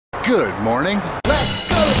Good morning. Let's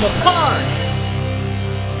go to the park!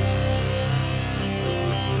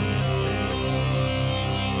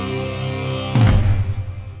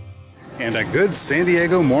 And a good San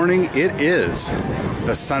Diego morning it is.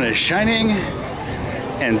 The sun is shining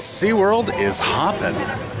and SeaWorld is hopping.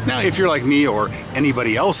 Now, if you're like me or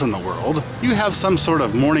anybody else in the world, you have some sort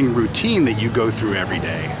of morning routine that you go through every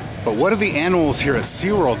day. But what do the animals here at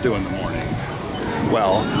SeaWorld do in the morning?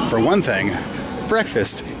 Well, for one thing,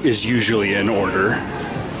 breakfast is usually in order.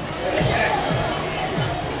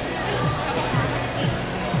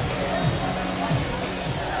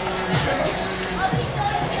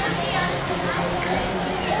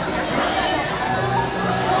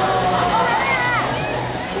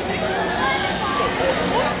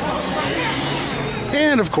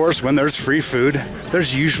 And of course, when there's free food,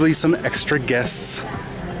 there's usually some extra guests.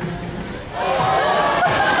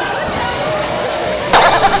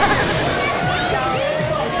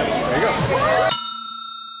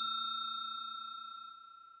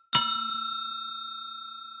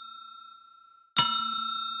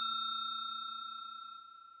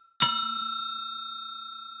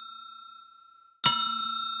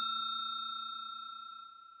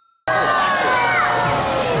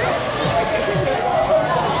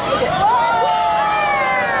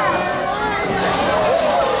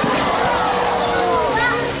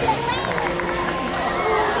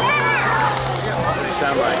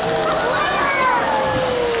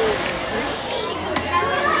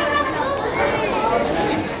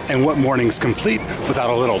 And what morning's complete without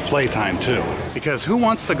a little playtime too? Because who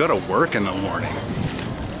wants to go to work in the morning?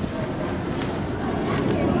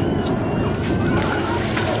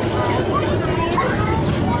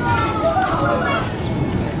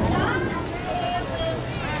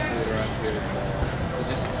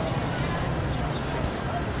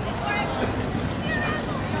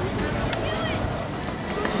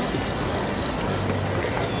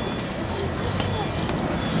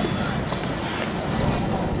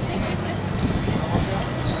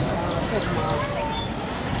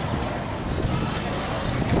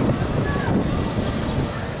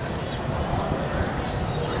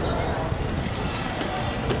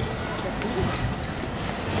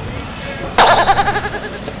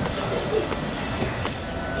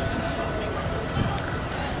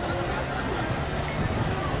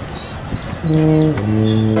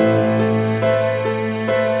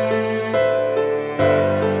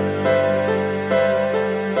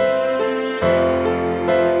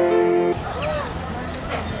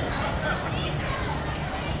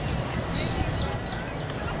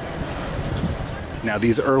 Now,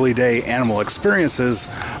 these early day animal experiences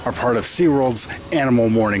are part of SeaWorld's Animal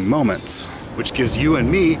Morning Moments, which gives you and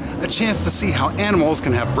me a chance to see how animals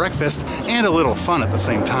can have breakfast and a little fun at the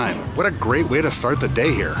same time. What a great way to start the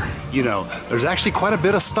day here. You know, there's actually quite a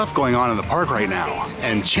bit of stuff going on in the park right now,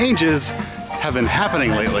 and changes have been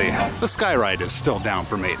happening lately. The Sky Ride is still down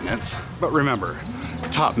for maintenance, but remember,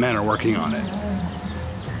 top men are working on it.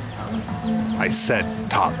 I said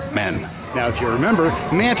top men. Now, if you remember,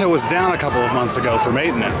 Manta was down a couple of months ago for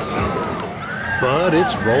maintenance, but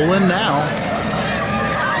it's rolling now.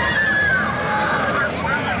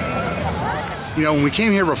 You know, when we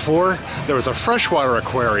came here before, there was a freshwater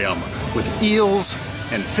aquarium with eels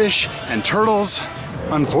and fish and turtles.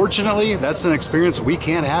 Unfortunately, that's an experience we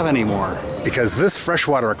can't have anymore, because this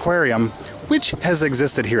freshwater aquarium, which has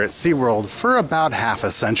existed here at SeaWorld for about half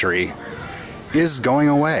a century, is going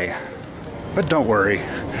away. But don't worry,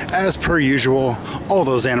 as per usual, all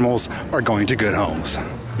those animals are going to good homes.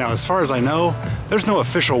 Now, as far as I know, there's no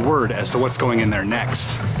official word as to what's going in there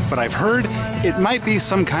next, but I've heard it might be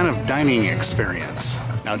some kind of dining experience.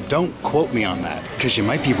 Now, don't quote me on that, because you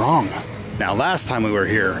might be wrong. Now, last time we were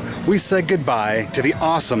here, we said goodbye to the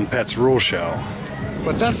awesome Pets Rule Show.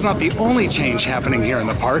 But that's not the only change happening here in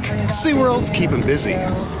the park. SeaWorld's keeping busy.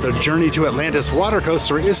 The Journey to Atlantis water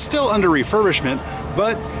coaster is still under refurbishment,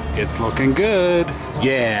 but it's looking good.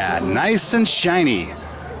 Yeah, nice and shiny,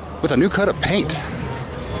 with a new coat of paint.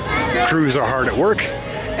 Crews are hard at work,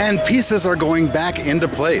 and pieces are going back into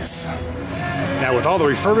place. Now, with all the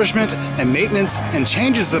refurbishment and maintenance and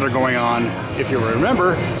changes that are going on, if you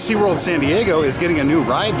remember, SeaWorld San Diego is getting a new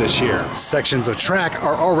ride this year. Sections of track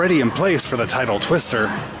are already in place for the Tidal Twister,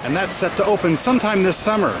 and that's set to open sometime this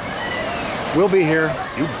summer. We'll be here,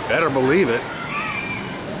 you better believe it.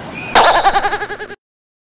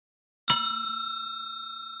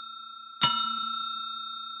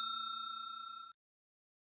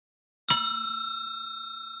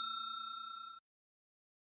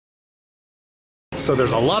 So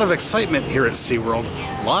there's a lot of excitement here at SeaWorld,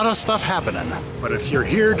 a lot of stuff happening. But if you're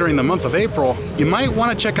here during the month of April, you might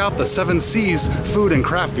want to check out the Seven Seas Food and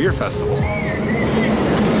Craft Beer Festival.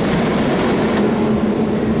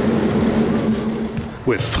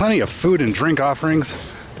 With plenty of food and drink offerings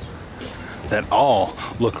that all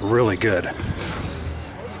look really good.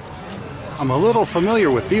 I'm a little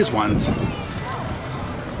familiar with these ones.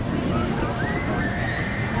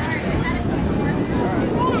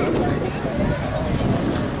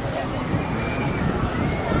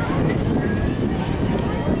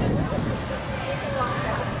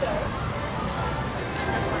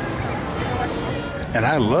 And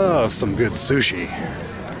I love some good sushi.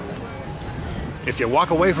 If you walk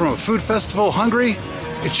away from a food festival hungry,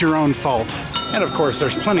 it's your own fault. And of course,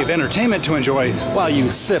 there's plenty of entertainment to enjoy while you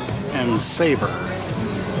sip and savor.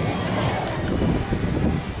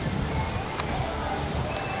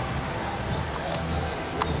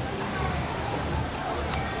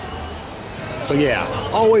 So yeah,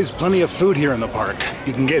 always plenty of food here in the park.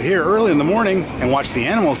 You can get here early in the morning and watch the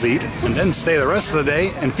animals eat, and then stay the rest of the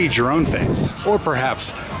day and feed your own face. Or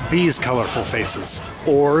perhaps these colorful faces.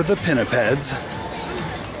 Or the pinnipeds.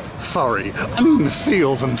 Sorry, I mean the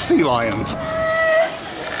seals and sea lions.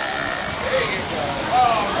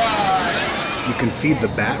 You can feed the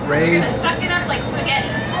bat rays. Fuck it up like spaghetti.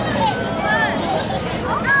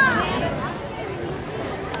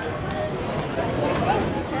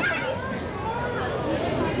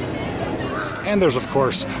 And there's, of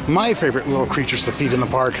course, my favorite little creatures to feed in the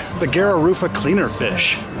park, the Gararufa cleaner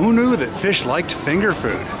fish. Who knew that fish liked finger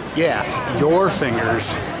food? Yeah, your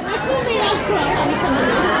fingers.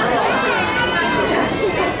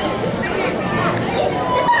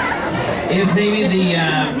 If maybe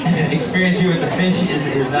the experience here with the fish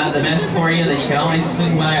is not the best for you, then you can always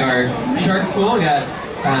swing by our shark pool. We got,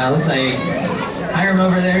 looks like Hiram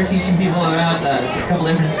over there teaching people about a couple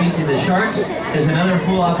different species of sharks. There's another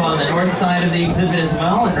pool up on the north side of the exhibit as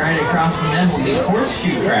well, and right across from them will be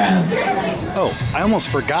horseshoe crabs. Oh, I almost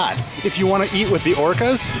forgot. If you want to eat with the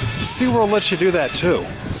orcas, SeaWorld lets you do that too.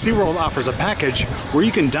 SeaWorld offers a package where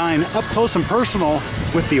you can dine up close and personal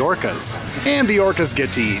with the orcas. And the orcas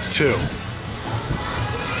get to eat too.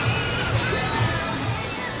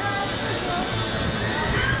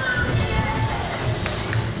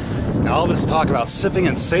 Now, all this talk about sipping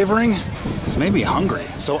and savoring has made me hungry.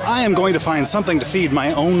 So I am going to find something to feed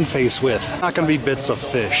my own face with. Not going to be bits of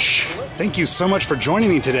fish. Thank you so much for joining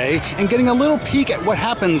me today and getting a little peek at what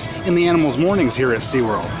happens in the animals' mornings here at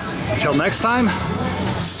SeaWorld. Until next time,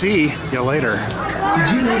 see you later. Did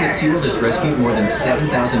you know that SeaWorld has rescued more than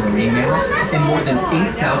 7,000 marine mammals and more than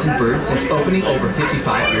 8,000 birds since opening over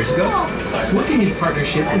 55 years ago? Working in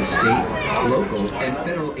partnership with state, local, and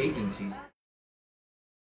federal agencies.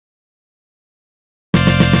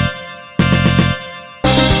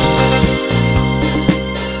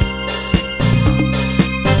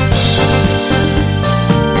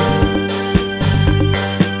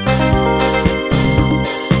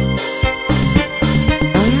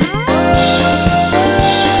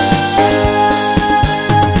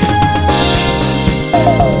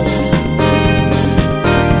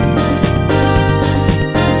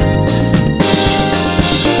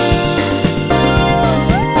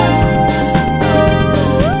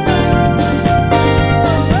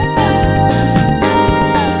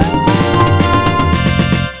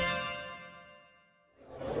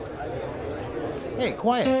 Hey,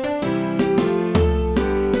 quiet.